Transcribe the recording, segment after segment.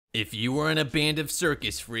If you were in a band of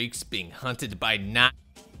circus freaks being hunted by Nazis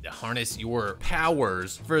to harness your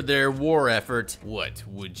powers for their war effort, what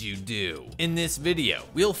would you do? In this video,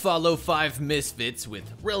 we'll follow 5 misfits with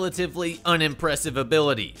relatively unimpressive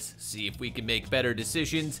abilities, see if we can make better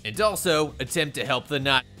decisions, and also attempt to help the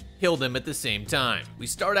Nazis kill them at the same time. We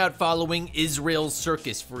start out following Israel's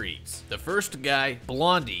circus freaks. The first guy,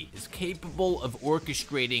 Blondie, is capable of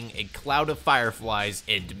orchestrating a cloud of fireflies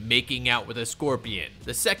and making out with a scorpion.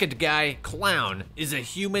 The second guy, Clown, is a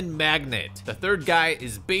human magnet. The third guy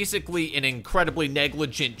is basically an incredibly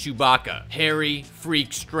negligent Chewbacca. Hairy,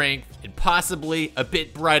 freak strength, and possibly a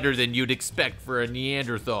bit brighter than you'd expect for a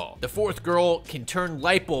Neanderthal. The fourth girl can turn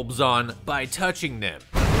light bulbs on by touching them.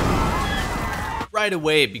 Right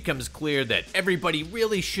away, it becomes clear that everybody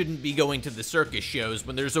really shouldn't be going to the circus shows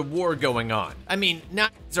when there's a war going on. I mean,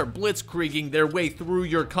 Nazis are blitzkrieging their way through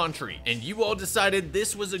your country, and you all decided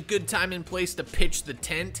this was a good time and place to pitch the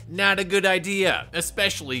tent? Not a good idea,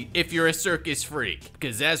 especially if you're a circus freak,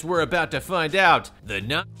 because as we're about to find out, the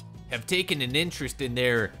Nazis have taken an interest in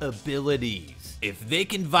their abilities. If they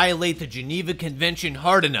can violate the Geneva Convention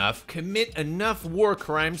hard enough, commit enough war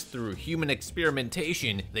crimes through human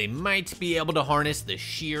experimentation, they might be able to harness the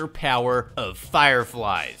sheer power of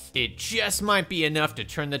fireflies. It just might be enough to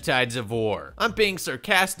turn the tides of war. I'm being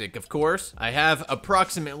sarcastic, of course. I have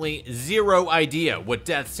approximately zero idea what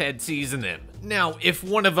Death's Head sees in them. Now, if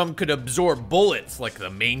one of them could absorb bullets like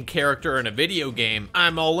the main character in a video game,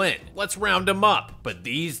 I'm all in. Let's round them up. But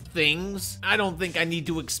these things, I don't think I need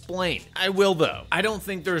to explain. I will though. I don't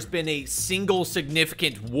think there's been a single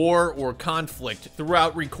significant war or conflict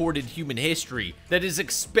throughout recorded human history that is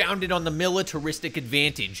expounded on the militaristic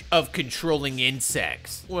advantage of controlling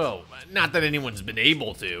insects. Well, not that anyone's been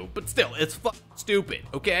able to, but still, it's stupid,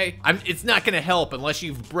 okay? It's not gonna help unless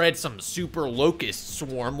you've bred some super locust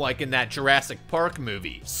swarm like in that Jurassic Park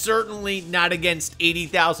movie. Certainly not against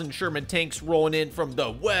 80,000 Sherman tanks rolling in from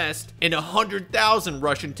the west and 100,000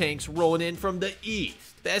 Russian tanks rolling in from the east.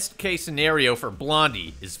 Best case scenario for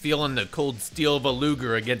Blondie is feeling the cold steel of a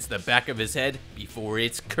Luger against the back of his head before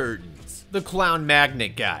it's curtains. The clown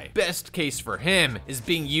magnet guy. Best case for him is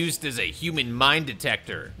being used as a human mine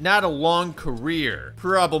detector, not a long career.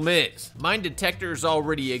 Problem is, mine detectors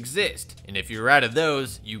already exist, and if you're out of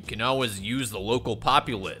those, you can always use the local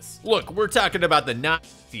populace. Look, we're talking about the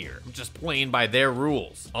Nazis here. I'm just playing by their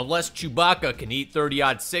rules. Unless Chewbacca can eat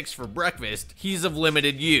 30-06 for breakfast, he's of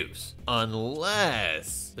limited use.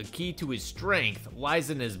 Unless the key to his strength lies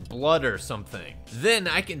in his blood or something. Then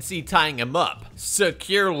I can see tying him up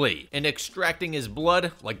securely and extracting his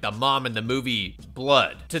blood like the mom in the movie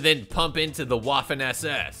Blood to then pump into the Waffen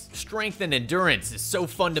SS. Strength and endurance is so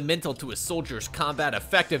fundamental to a soldier's combat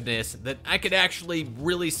effectiveness that I could actually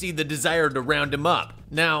really see the desire to round him up.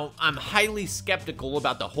 Now, I'm highly skeptical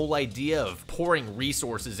about the whole idea of pouring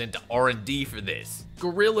resources into R&D for this.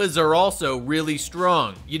 Gorillas are also really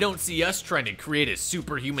strong. You don't see us trying to create a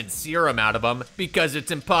superhuman serum out of them because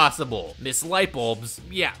it's impossible. Miss light bulbs,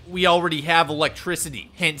 yeah, we already have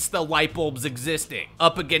electricity, hence the light bulbs existing.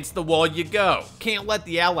 Up against the wall you go. Can't let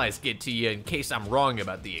the allies get to you in case I'm wrong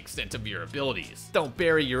about the extent of your abilities. Don't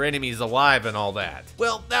bury your enemies alive and all that.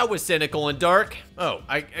 Well, that was cynical and dark. Oh,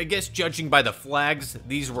 I guess judging by the flags,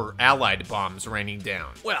 these were Allied bombs raining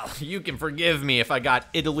down. Well, you can forgive me if I got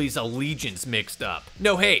Italy's allegiance mixed up.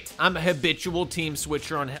 No hate, I'm a habitual team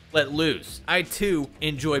switcher on Let Loose. I too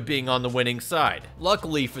enjoy being on the winning side.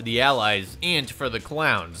 Luckily for the Allies and for the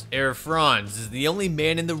clowns, Herr Franz is the only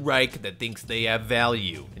man in the Reich that thinks they have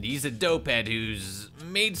value, and he's a dopehead who's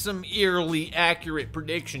made some eerily accurate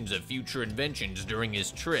predictions of future inventions during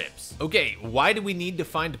his trips. Okay, why do we need to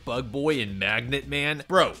find Bug Boy and Magnet Man?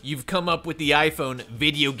 Bro, you've come up with the iPhone,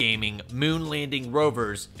 video gaming, moon landing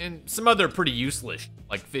rovers, and some other pretty useless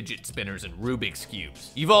like fidget spinners and Rubik's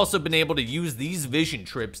Cubes. You've also been able to use these vision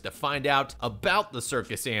trips to find out about the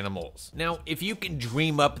circus animals. Now, if you can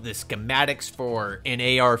dream up the schematics for an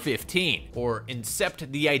AR-15, or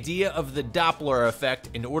incept the idea of the Doppler effect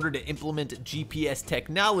in order to implement GPS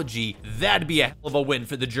technology, that'd be a hell of a win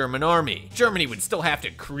for the German army. Germany would still have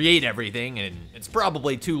to create everything, and it's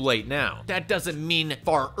probably too late now. That doesn't mean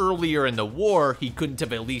far earlier in the war, he couldn't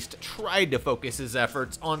have at least tried to focus his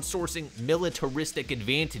efforts on sourcing militaristic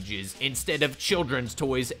advantages instead of children's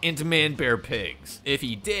toys and man-bear pigs. If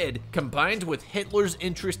he did, combined with Hitler's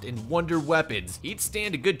interest in wonder weapons, he'd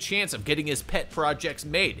stand a good chance of getting his pet projects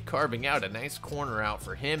made, carving out a nice corner out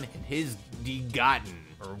for him and his Die Gatten.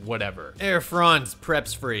 Or whatever. Herr Franz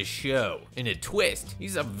preps for his show. In a twist,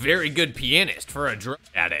 he's a very good pianist for a drug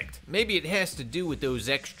addict. Maybe it has to do with those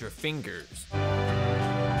extra fingers.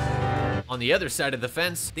 On the other side of the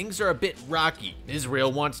fence, things are a bit rocky.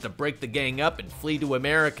 Israel wants to break the gang up and flee to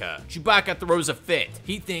America. Chewbacca throws a fit.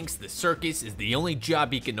 He thinks the circus is the only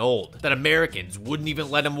job he can hold, that Americans wouldn't even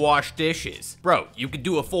let him wash dishes. Bro, you could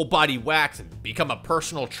do a full body wax and become a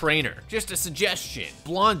personal trainer. Just a suggestion.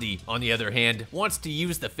 Blondie, on the other hand, wants to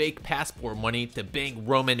use the fake passport money to bang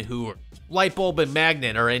Roman Hoover. Lightbulb and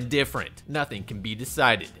Magnet are indifferent. Nothing can be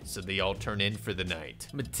decided, so they all turn in for the night.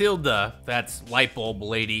 Matilda, that's Lightbulb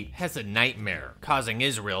lady, has a nightmare, causing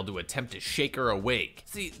Israel to attempt to shake her awake.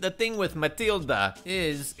 See, the thing with Matilda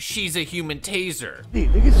is she's a human taser.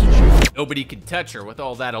 Nobody can touch her with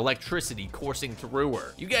all that electricity coursing through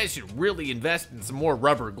her. You guys should really invest in some more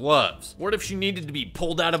rubber gloves. What if she needed to be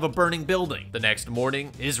pulled out of a burning building? The next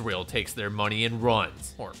morning, Israel takes their money and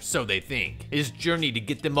runs, or so they think. His journey to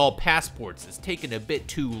get them all passports has taken a bit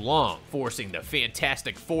too long, forcing the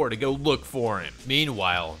Fantastic Four to go look for him.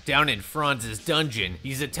 Meanwhile, down in Franz's dungeon,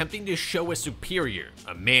 he's attempting to show a superior,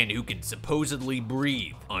 a man who can supposedly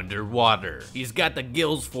breathe underwater. He's got the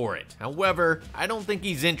gills for it. However, I don't think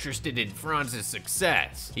he's interested in Franz's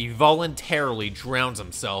success. He voluntarily drowns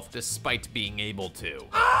himself despite being able to.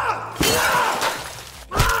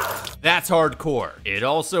 That's hardcore. It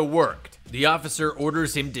also worked. The officer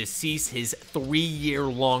orders him to cease his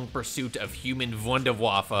 3-year-long pursuit of human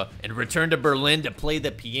Wunderwaffe and return to Berlin to play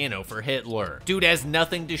the piano for Hitler. Dude has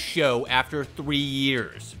nothing to show after 3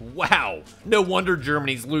 years. Wow, no wonder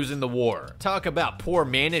Germany's losing the war. Talk about poor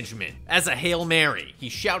management. As a Hail Mary, he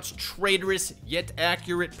shouts traitorous yet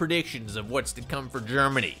accurate predictions of what's to come for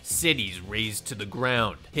Germany. Cities razed to the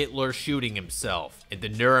ground, Hitler shooting himself, and the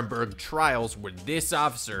Nuremberg trials where this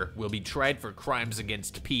officer will be tried for crimes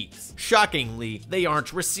against peace. Shockingly, they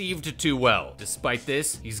aren't received too well. Despite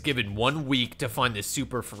this, he's given 1 week to find the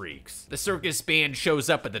super freaks. The circus band shows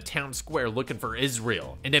up at the town square looking for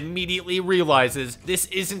Israel and immediately realizes this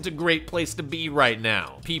isn't a great place to be right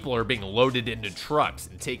now. People are being loaded into trucks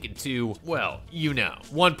and taken to, well, you know.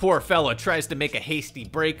 One poor fella tries to make a hasty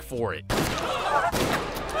break for it.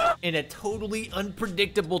 In a totally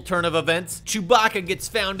unpredictable turn of events, Chewbacca gets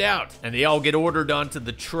found out, and they all get ordered onto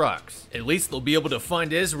the trucks. At least they'll be able to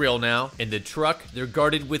find Israel now. In the truck, they're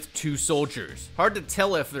guarded with 2 soldiers. Hard to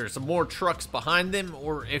tell if there's more trucks behind them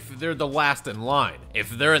or if they're the last in line.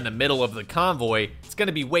 If they're in the middle of the convoy, it's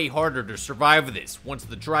gonna be way harder to survive this once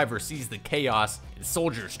the driver sees the chaos and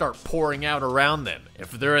soldiers start pouring out around them.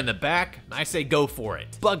 If they're in the back, I say go for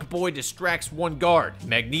it. Bug Boy distracts one guard,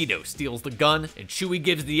 Magneto steals the gun, and Chewie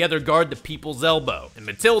gives the other guard the people's elbow. And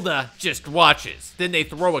Matilda just watches. Then they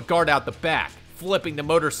throw a guard out the back, flipping the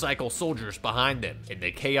motorcycle soldiers behind them. In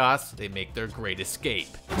the chaos, they make their great escape.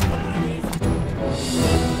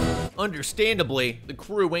 Understandably, the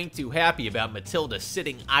crew ain't too happy about Matilda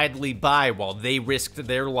sitting idly by while they risked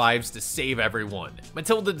their lives to save everyone.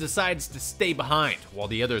 Matilda decides to stay behind, while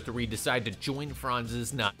the other 3 decide to join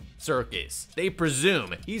Franz's circus. They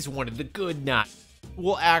presume he's one of the good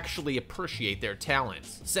will actually appreciate their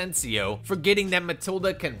talents. Sensio, forgetting that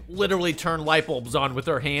Matilda can literally turn light bulbs on with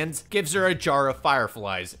her hands, gives her a jar of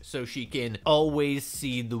fireflies so she can always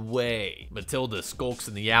see the way. Matilda skulks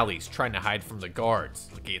in the alleys trying to hide from the guards,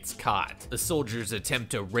 but gets caught. The soldiers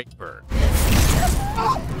attempt to rape her.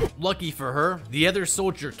 Lucky for her, the other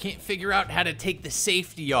soldier can't figure out how to take the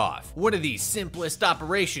safety off. One of these simplest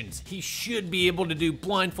operations he should be able to do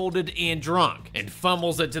blindfolded and drunk, and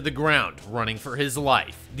fumbles it to the ground, running for his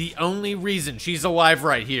life. The only reason she's alive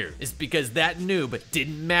right here is because that noob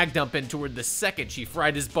didn't mag dump into her the second she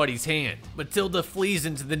fried his buddy's hand. Matilda flees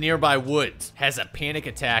into the nearby woods, has a panic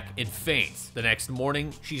attack, and faints. The next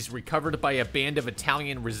morning, she's recovered by a band of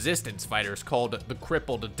Italian resistance fighters called the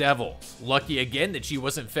Crippled Devils. Lucky again that she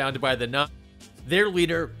wasn't found by the Nazis. Their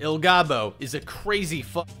leader, Il Gabo, is a crazy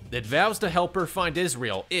fuck that vows to help her find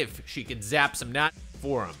Israel if she can zap some Nazis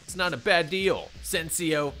for him. It's not a bad deal.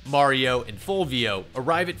 Sensio, Mario, and Fulvio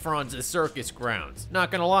arrive at Franz's circus grounds.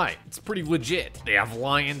 Not gonna lie, it's pretty legit. They have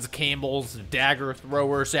lions, camels, dagger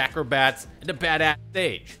throwers, acrobats, and a badass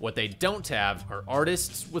stage. What they don't have are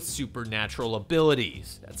artists with supernatural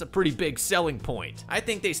abilities. That's a pretty big selling point. I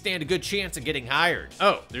think they stand a good chance of getting hired.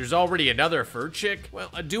 Oh, there's already another fur chick? Well,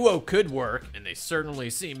 a duo could work, and they certainly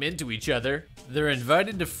seem into each other. They're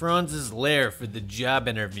invited to Franz's lair for the job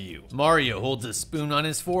interview. Mario holds a spoon on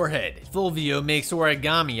his forehead. Fulvio makes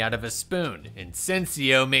origami out of a spoon, and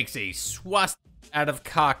Sensio makes a swastika out of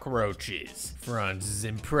cockroaches. Franz is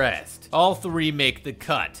impressed. All three make the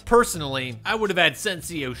cut. Personally, I would have had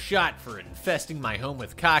Sensio shot for infesting my home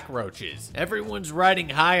with cockroaches. Everyone's riding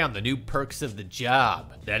high on the new perks of the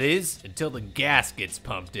job. That is, until the gas gets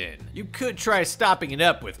pumped in. You could try stopping it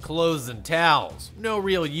up with clothes and towels. No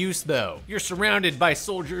real use though. You're surrounded by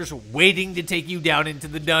soldiers waiting to take you down into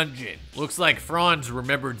the dungeon. Looks like Franz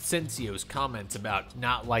remembered Sensio's comments about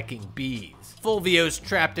not liking bees. Fulvio's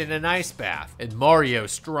trapped in an ice bath, and Mario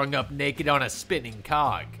strung up naked on a spinning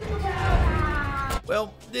cog.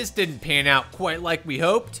 Well, this didn't pan out quite like we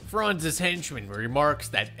hoped. Franz's henchman remarks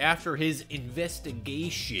that after his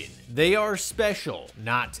investigation, they are special,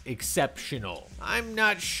 not exceptional. I'm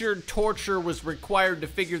not sure torture was required to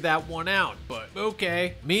figure that one out, but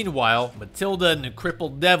okay. Meanwhile, Matilda and the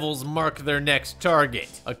crippled devils mark their next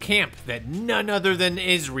target, a camp that none other than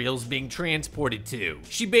Israel's being transported to.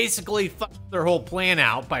 She basically fucked their whole plan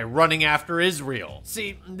out by running after Israel.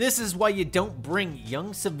 See, this is why you don't bring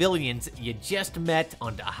young civilians you just met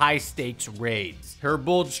onto high-stakes raids. Her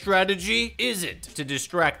bold strategy isn't to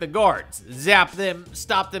distract the guards, zap them,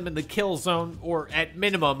 stop them in the kill zone, or at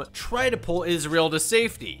minimum, try to pull Israel to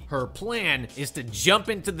safety. Her plan is to jump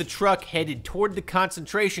into the truck headed toward the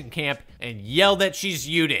concentration camp and yell that she's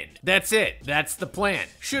Yudin. That's it. That's the plan.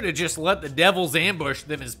 Should have just let the devils ambush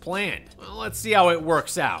them as planned. Well, let's see how it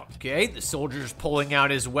works out. Okay, the soldier's pulling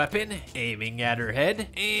out his weapon, aiming at her head,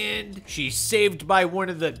 and she's saved by one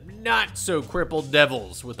of the not-so-crippled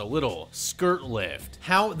devils with a little skirt lift.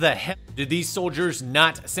 How the hell do these soldiers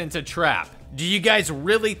not sense a trap? Do you guys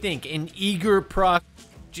really think an eager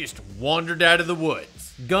just wandered out of the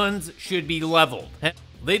woods? Guns should be leveled. Hell,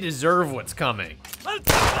 they deserve what's coming.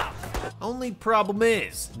 Only problem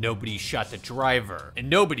is, nobody shot the driver, and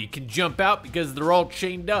nobody can jump out because they're all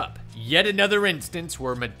chained up. Yet another instance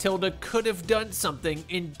where Matilda could have done something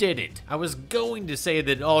and didn't. I was going to say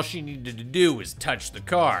that all she needed to do was touch the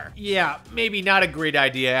car. Yeah, maybe not a great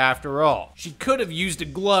idea after all. She could have used a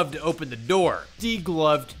glove to open the door,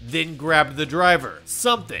 degloved, then grabbed the driver.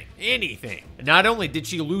 Something, anything. Not only did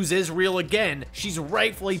she lose Israel again, she's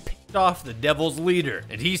rightfully picked off the devil's leader,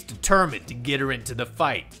 and he's determined to get her into the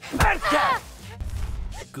fight.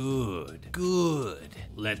 Good, good.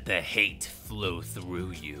 Let the hate flow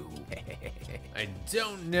through you. I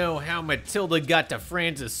don't know how Matilda got to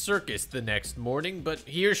Franz's circus the next morning, but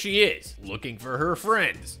here she is, looking for her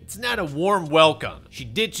friends. It's not a warm welcome. She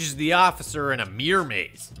ditches the officer in a mirror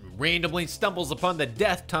maze, randomly stumbles upon the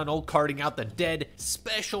death tunnel carting out the dead,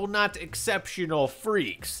 special not exceptional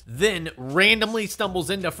freaks, then randomly stumbles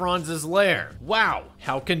into Franz's lair. Wow,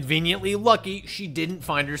 how conveniently lucky she didn't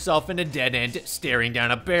find herself in a dead end staring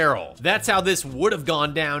down a barrel. That's how this would have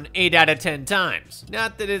gone down 8 out of 10 times.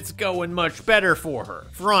 Not that it's going much better for her.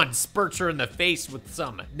 Franz spurts her in the face with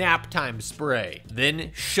some nap time spray,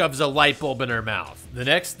 then shoves a light bulb in her mouth. The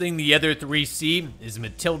next thing the other three see is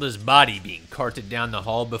Matilda's body being carted down the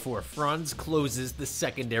hall before Franz closes the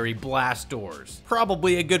secondary blast doors.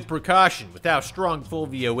 Probably a good precaution with how strong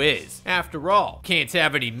Fulvio is. After all, can't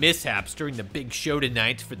have any mishaps during the big show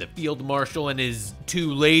tonight for the field marshal and his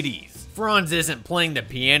 2 ladies. Franz isn't playing the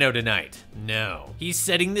piano tonight. No, he's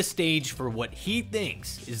setting the stage for what he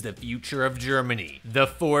thinks is the future of Germany. The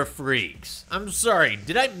 4 freaks. I'm sorry,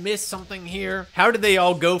 did I miss something here? How did they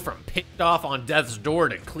all go from picked off on death's door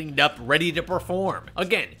to cleaned up, ready to perform?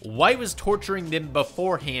 Again, why was torturing them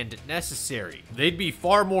beforehand necessary? They'd be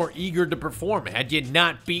far more eager to perform had you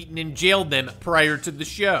not beaten and jailed them prior to the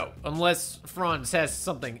show. Unless Franz has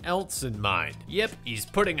something else in mind. Yep, he's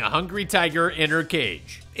putting a hungry tiger in her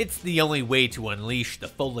cage. It's the only way to unleash the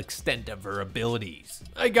full extent of her abilities.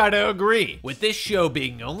 I gotta agree. With this show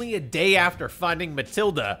being only a day after finding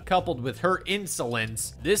Matilda, coupled with her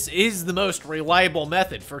insolence, this is the most reliable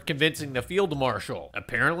method for convincing the field marshal.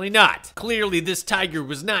 Apparently not. Clearly this tiger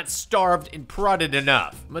was not starved and prodded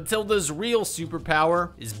enough. Matilda's real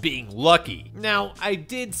superpower is being lucky. Now, I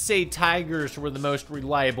did say tigers were the most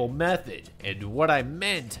reliable method, and what I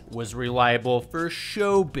meant was reliable for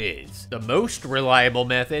showbiz. The most reliable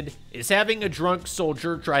method is having a drunk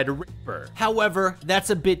soldier try to rape her. However,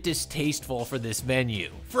 that's a bit distasteful for this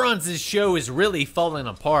venue. Franz's show is really falling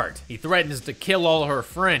apart. He threatens to kill all her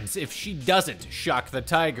friends if she doesn't shock the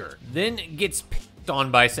tiger, then gets picked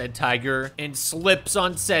on by said tiger and slips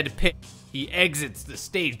on said pick. He exits the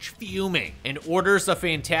stage fuming and orders the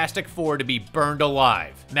Fantastic Four to be burned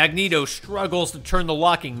alive. Magneto struggles to turn the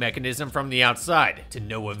locking mechanism from the outside, to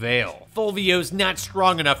no avail. Fulvio's not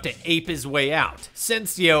strong enough to ape his way out.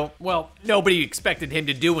 Sensio, well, nobody expected him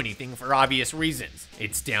to do anything for obvious reasons.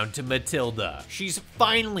 It's down to Matilda. She's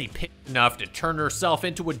finally picked enough to turn herself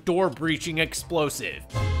into a door-breaching explosive.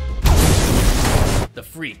 The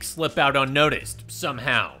freaks slip out unnoticed,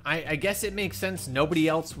 somehow. I guess it makes sense nobody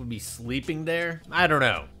else would be sleeping there? I don't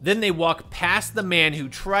know. Then they walk past the man who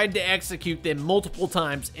tried to execute them multiple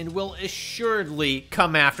times and will assuredly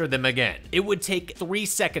come after them again. It would take 3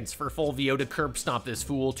 seconds for Fulvio to curb stomp this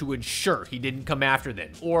fool to ensure he didn't come after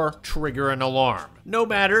them, or trigger an alarm. No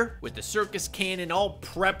matter, with the circus cannon all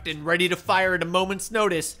prepped and ready to fire at a moment's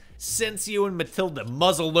notice, Sensio and Matilda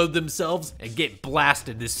muzzle load themselves and get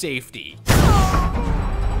blasted to safety.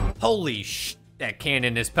 Holy sh**, that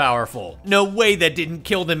cannon is powerful. No way that didn't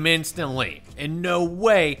kill them instantly. And no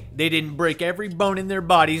way they didn't break every bone in their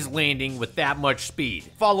bodies landing with that much speed.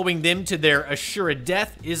 Following them to their assured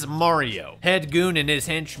death is Mario. Head Goon and his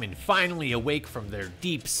henchmen finally awake from their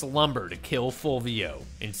deep slumber to kill Fulvio.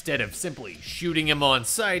 Instead of simply shooting him on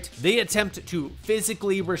sight, they attempt to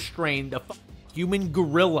physically restrain the human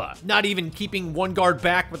gorilla, not even keeping one guard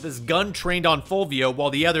back with his gun trained on Fulvio while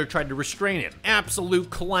the other tried to restrain him. Absolute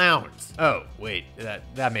clowns. Oh, wait,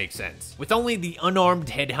 that makes sense. With only the unarmed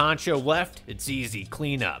head honcho left, it's easy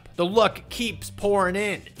cleanup. The luck keeps pouring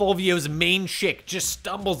in. Fulvio's main chick just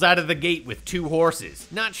stumbles out of the gate with 2 horses.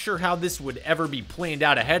 Not sure how this would ever be planned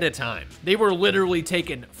out ahead of time. They were literally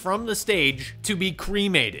taken from the stage to be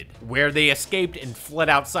cremated, where they escaped and fled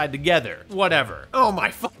outside together. Whatever. Oh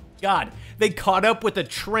my God, they caught up with a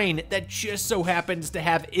train that just so happens to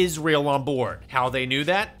have Israel on board. How they knew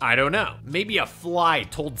that? I don't know. Maybe a fly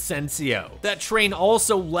told Sensio. That train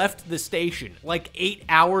also left the station like 8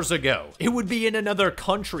 hours ago. It would be in another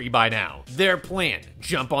country by now. Their plan,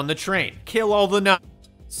 jump on the train, kill all the Nazis,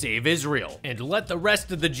 save Israel, and let the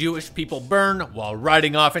rest of the Jewish people burn while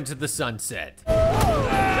riding off into the sunset.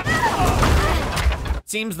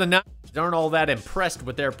 Seems the Nazis aren't all that impressed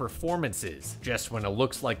with their performances. Just when it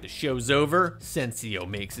looks like the show's over, Sensio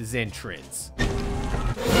makes his entrance.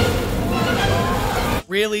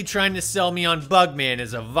 Really trying to sell me on Bugman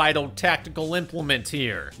as a vital tactical implement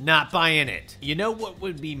here. Not buying it. You know what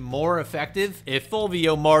would be more effective? If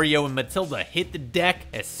Fulvio, Mario, and Matilda hit the deck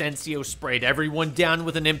as Sensio sprayed everyone down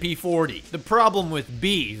with an MP40. The problem with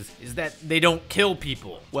bees is that they don't kill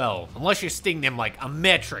people. Well, unless you sting them like a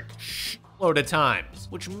metric load of times,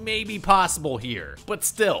 which may be possible here. But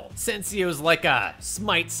still, Sensio's like a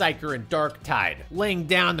Smite Psyker in Darktide, laying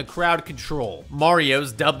down the crowd control.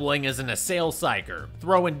 Mario's doubling as an Assail Psyker,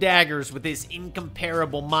 throwing daggers with his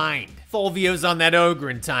incomparable mind. Fulvio's on that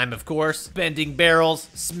Ogre time, of course, bending barrels,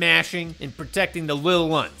 smashing, and protecting the little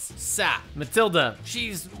ones. Matilda,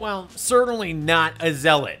 she's, well, certainly not a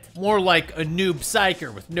zealot. More like a noob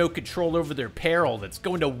psyker with no control over their peril that's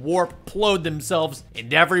going to warp-plode themselves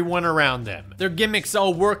and everyone around them. Their gimmicks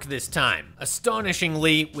all work this time,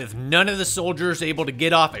 astonishingly, with none of the soldiers able to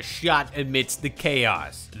get off a shot amidst the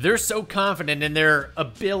chaos. They're so confident in their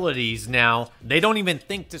abilities now, they don't even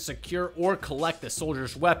think to secure or collect the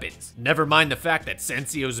soldiers' weapons. Never mind the fact that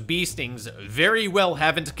Sensio's bee stings very well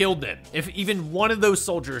haven't killed them. If even one of those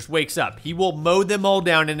soldiers wakes up, he will mow them all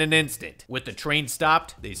down in an instant. With the train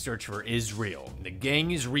stopped, they search for Israel. The gang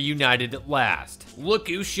is reunited at last. Look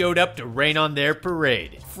who showed up to rain on their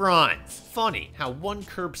parade. Franz. Funny how one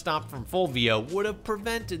curb stomp from Fulvio would have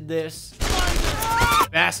prevented this.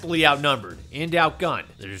 Vastly outnumbered and outgunned,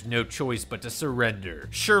 there's no choice but to surrender.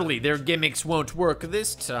 Surely their gimmicks won't work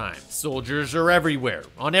this time. Soldiers are everywhere,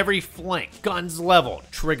 on every flank, guns leveled,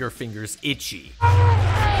 trigger fingers itchy.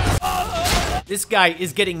 This guy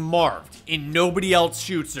is getting marved, and nobody else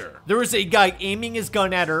shoots her. There is a guy aiming his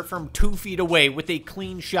gun at her from 2 feet away with a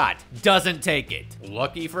clean shot. Doesn't take it.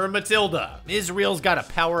 Lucky for Matilda. Israel's got a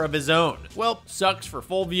power of his own. Well, sucks for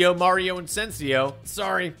Fulvio, Mario, and Sensio.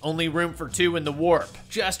 Sorry, only room for 2 in the warp.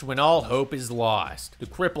 Just when all hope is lost, the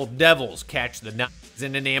crippled devils catch the Nazis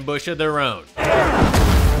in an ambush of their own.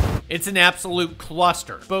 It's an absolute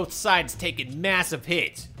cluster. Both sides taking massive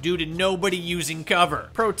hits due to nobody using cover.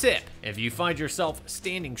 Pro tip, if you find yourself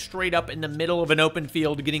standing straight up in the middle of an open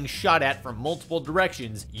field getting shot at from multiple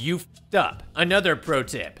directions, you f***ed up. Another pro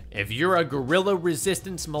tip, if you're a guerrilla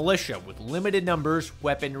resistance militia with limited numbers,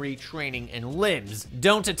 weaponry, training, and limbs,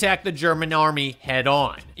 don't attack the German army head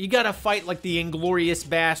on. You gotta fight like the Inglorious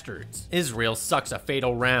Bastards. Israel sucks a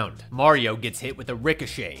fatal round. Mario gets hit with a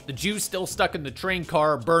ricochet. The Jews still stuck in the train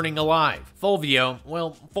car are burning alive.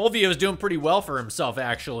 Fulvio's doing pretty well for himself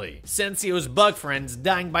actually. Sensio's bug friends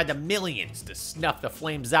dying by the millions to snuff the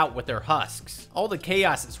flames out with their husks. All the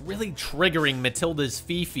chaos is really triggering Matilda's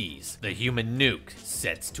fifis. The human nuke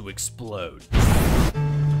sets to explode.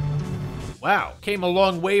 Wow, came a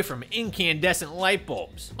long way from incandescent light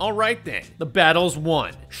bulbs. Alright then, the battle's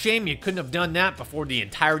won. Shame you couldn't have done that before the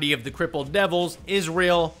entirety of the crippled devils,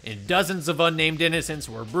 Israel, and dozens of unnamed innocents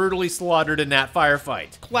were brutally slaughtered in that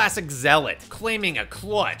firefight. Classic zealot, claiming a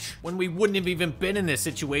clutch, when we wouldn't have even been in this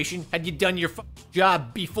situation had you done your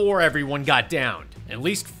job before everyone got downed. At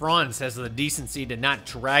least Franz has the decency to not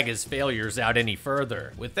drag his failures out any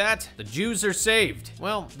further. With that, the Jews are saved.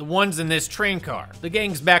 Well, the ones in this train car. The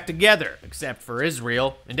gang's back together, except for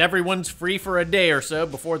Israel, and everyone's free for a day or so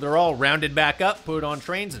before they're all rounded back up, put on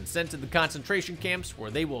trains, and sent to the concentration camps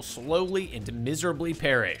where they will slowly and miserably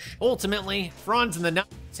perish. Ultimately, Franz and the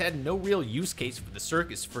Nazis had no real use case for the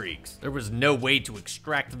circus freaks. There was no way to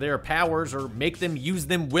extract their powers or make them use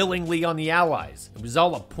them willingly on the Allies. It was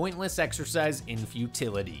all a pointless exercise in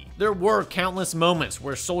futility. There were countless moments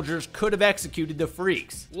where soldiers could have executed the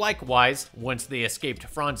freaks. Likewise, once they escaped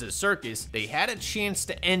Franz's circus, they had a chance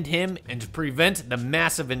to end him and prevent the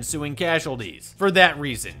massive ensuing casualties. For that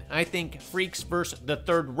reason, I think Freaks vs. the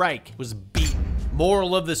Third Reich was beaten.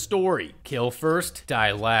 Moral of the story: kill first,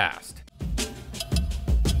 die last.